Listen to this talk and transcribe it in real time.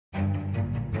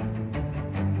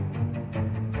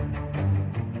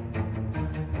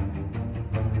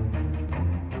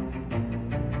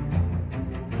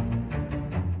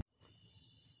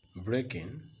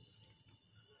Breaking: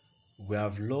 We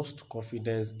have lost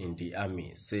confidence in the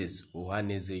army, says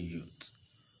Ohanaeze Youth.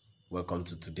 Welcome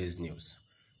to today's news.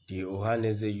 The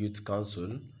Ohanaeze Youth Council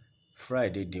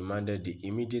Friday demanded the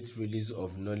immediate release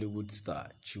of Nollywood star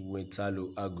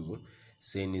Chiwetalu Agu,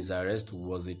 saying his arrest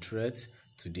was a threat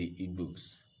to the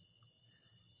IGBOs.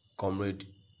 Comrade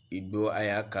Igbo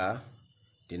Ayaka,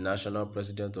 the national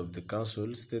president of the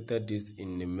council, stated this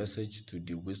in a message to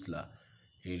the Whistler.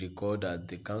 He recalled that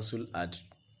the council had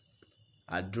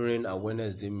during a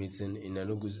Wednesday meeting in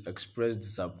Enugu expressed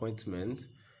disappointment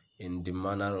in the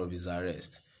manner of his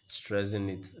arrest, stressing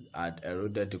it had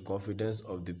eroded the confidence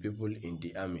of the people in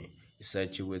the army. He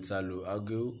said Chiwetalu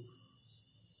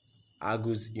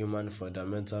Agu's human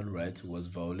fundamental rights was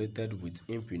violated with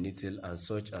impunity and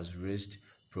such as raised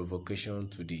provocation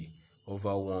to the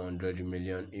over 100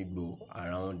 million Igbo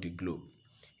around the globe.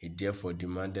 He therefore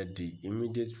demanded the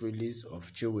immediate release of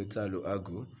Chiwetalu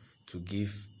Agu to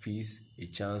give peace a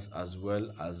chance, as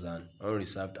well as an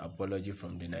unreserved apology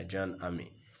from the Nigerian army.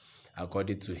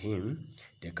 According to him,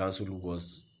 the council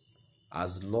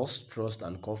has lost trust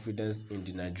and confidence in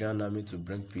the Nigerian army to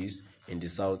bring peace in the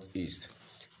southeast.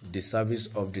 The service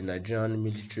of the Nigerian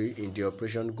military in the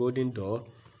Operation Golden Dawn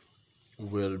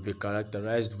will be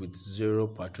characterized with zero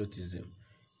patriotism,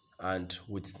 and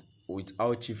with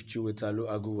how Chief Chiwetalu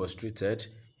Agu was treated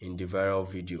in the viral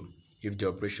video. If the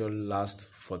operation lasts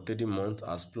for 3 months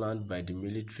as planned by the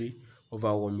military,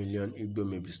 over 1 million Igbo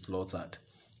may be slaughtered.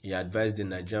 He advised the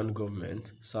Nigerian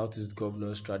government, Southeast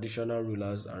governors, traditional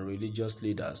rulers, and religious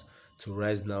leaders to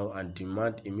rise now and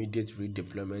demand immediate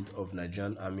redeployment of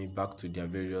Nigerian army back to their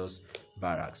various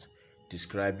barracks,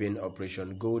 describing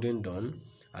Operation Golden Dawn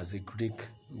as a Greek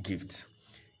gift.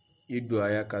 Igbo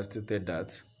Ayaka stated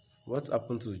that what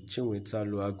happened to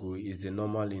Chiwetalu Agu is the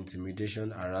normal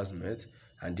intimidation, harassment,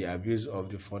 and the abuse of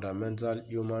the fundamental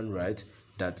human right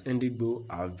that Igbo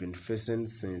have been facing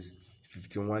since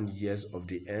 51 years of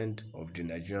the end of the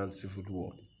Nigerian Civil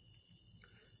War.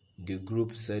 The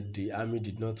group said the army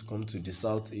did not come to the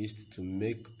southeast to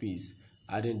make peace,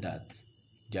 adding that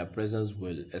their presence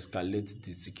will escalate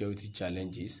the security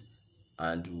challenges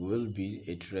and will be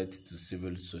a threat to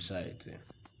civil society.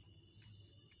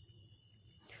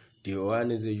 The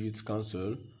Ohanaeze Youth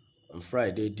Council on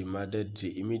Friday demanded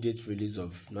the immediate release of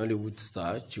Nollywood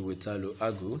star Chiwetalu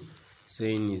Agu,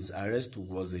 saying his arrest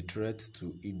was a threat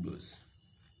to Igbos.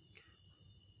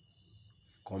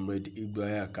 Comrade Igbo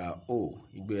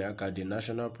Ayaka, the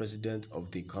national president of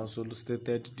the council,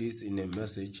 stated this in a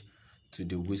message to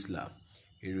the Whistler.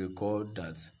 He recalled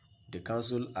that the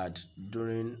council had,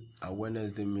 during a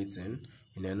Wednesday meeting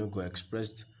in Enugu,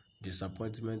 expressed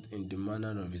disappointment in the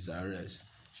manner of his arrest,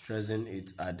 stressing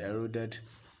it had eroded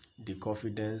the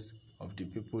confidence of the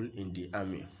people in the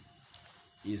army.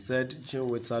 He said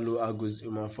Chiwetalu Agu's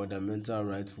human fundamental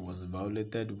rights was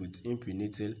violated with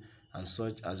impunity and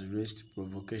such as raised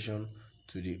provocation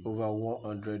to the over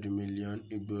 100 million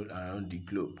Igbo around the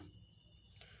globe.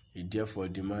 He therefore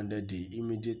demanded the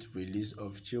immediate release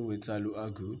of Chiwetalu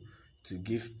Agu to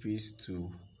give peace to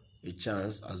a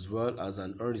chance, as well as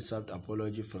an unreserved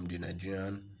apology from the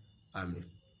Nigerian army.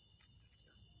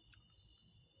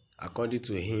 According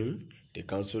to him, the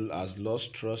council has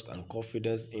lost trust and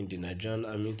confidence in the Nigerian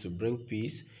army to bring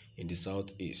peace in the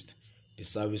southeast. The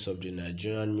service of the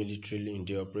Nigerian military in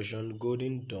the Operation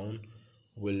Golden Dawn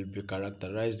will be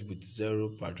characterized with zero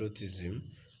patriotism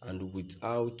and with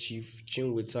how Chief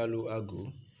Chiwetalu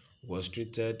Agu was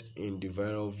treated in the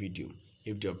viral video.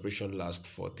 If the operation lasts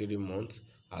for 3 months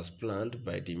as planned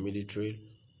by the military,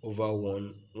 over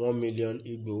 1 million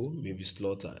Igbo may be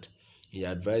slaughtered. He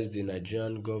advised the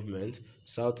Nigerian government,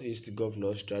 Southeast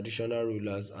governors, traditional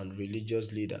rulers, and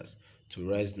religious leaders to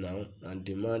rise now and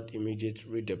demand immediate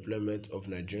redeployment of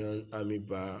Nigerian army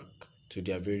back to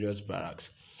their various barracks.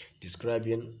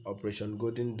 Describing Operation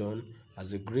Golden Dawn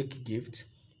as a Greek gift,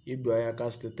 Igbo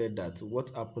Ayaka stated that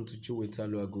what happened to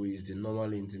Chiwetalu Agu is the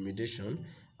normal intimidation,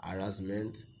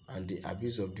 harassment, and the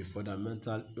abuse of the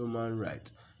fundamental human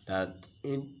right that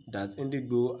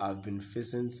Igbo have been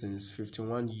facing since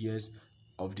 51 years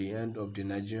of the end of the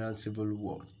Nigerian Civil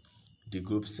War. The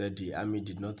group said the army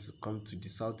did not come to the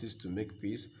southeast to make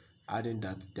peace, adding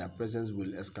that their presence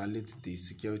will escalate the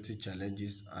security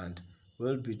challenges and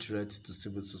will be a threat to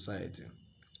civil society.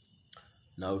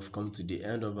 Now we've come to the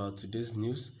end of our today's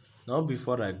news. Now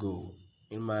before I go,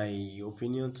 in my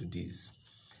opinion to this,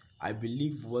 I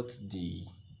believe what the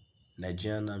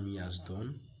Nigerian army has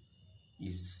done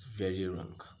is very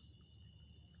wrong.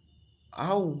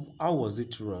 How was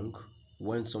it wrong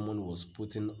when someone was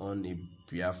putting on a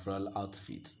Biafran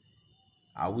outfit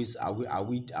Are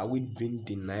we being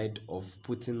denied of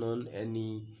putting on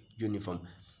any uniform?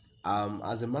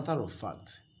 As a matter of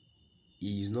fact,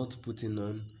 he is not putting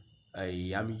on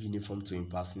a army uniform to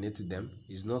impersonate them.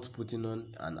 He's not putting on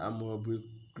an armorable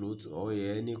cloth or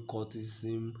any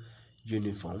courtesan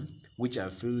uniform, which I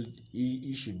feel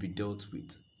he should be dealt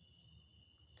with.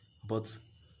 But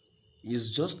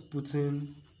he's just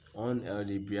putting on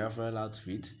the Biafran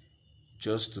outfit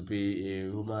just to be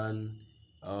a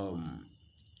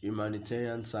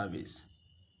humanitarian service,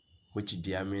 which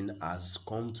the army has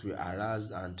come to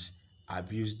harass and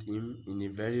abused him in a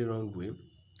very wrong way.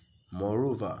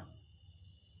 Moreover,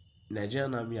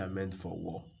 Nigerian army are meant for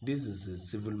war. This is a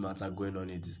civil matter going on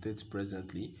in the state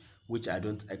presently, which I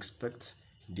don't expect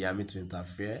the army to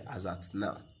interfere as at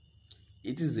now.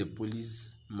 It is a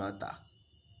police matter.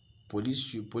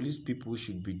 Police people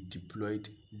should be deployed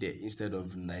there instead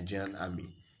of Nigerian army.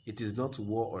 It is not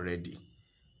war already.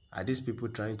 Are these people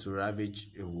trying to ravage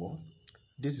a war?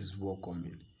 This is war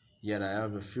coming. Yet I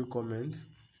have a few comments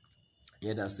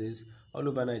here that says, all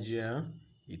over Nigeria,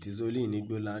 it is only in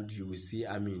IGBO land you will see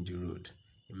army in the road.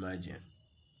 Imagine.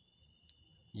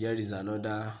 Here is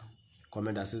another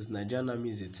comment that says, Nigerian army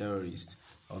is a terrorist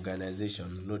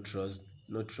organization. No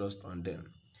trust on them.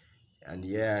 And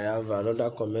here I have another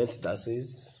comment that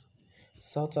says,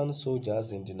 Southern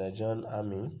soldiers in the Nigerian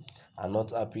army are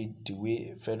not happy the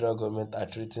way federal government are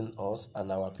treating us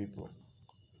and our people.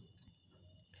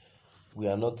 We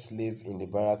are not slaves in the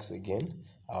barracks again.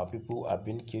 Our people are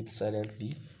being killed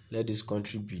silently. Let this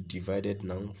country be divided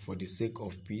now for the sake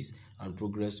of peace and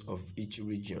progress of each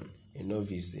region.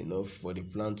 Enough is enough for the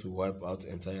plan to wipe out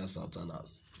entire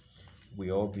Southerners.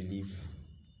 We all believe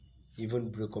even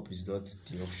breakup is not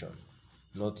the option.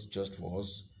 Not just for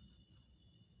us.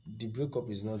 The breakup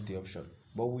is not the option.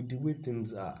 But with the way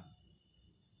things are,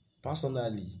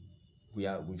 personally,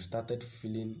 we've started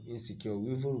feeling insecure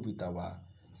even with our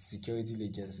security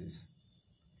agencies.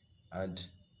 And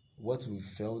what we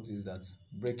felt is that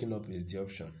breaking up is the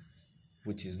option,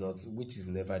 which is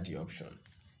never the option.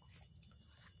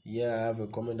 Here I have a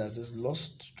comment that says,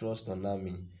 lost trust on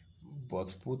army,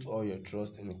 but put all your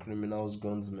trust in criminals,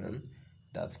 gunsmen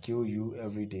that kill you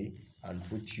every day and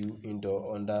put you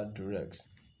under duress.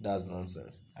 That's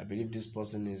nonsense. I believe this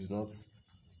person is not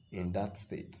in that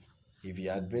state. If he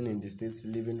had been in the state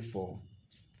living for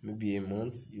maybe a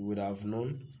month, he would have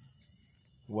known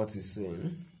what he's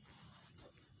saying.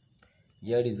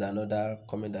 Here is another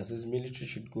comment that says, military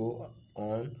should go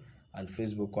on and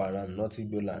face Boko Haram, not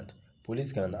IGBO land.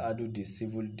 Police can handle the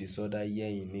civil disorder here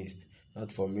in East,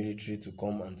 not for military to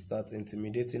come and start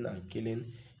intimidating and killing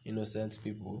innocent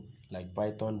people like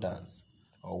Python dance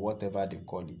or whatever they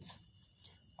call it.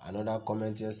 Another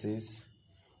comment here says,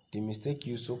 the mistake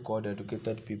you so-called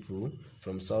educated people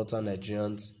from southern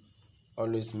Nigerians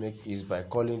always make is by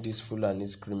calling these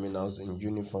Fulanis criminals in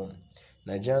uniform.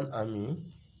 Nigerian army,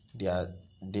 they are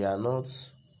not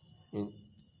in.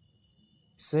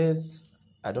 Says,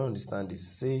 I don't understand this.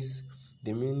 Says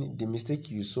the mistake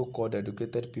you so-called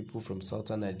educated people from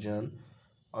southern Nigerian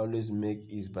always make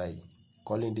is by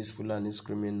calling these Fulanis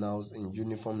criminals in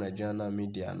uniform. Nigerian army,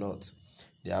 they are not.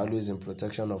 They are always in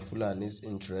protection of Fulani's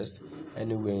interest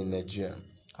anywhere in Nigeria.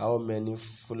 How many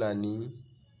Fulani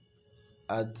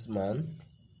herdsmen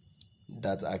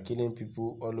that are killing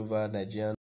people all over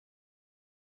Nigeria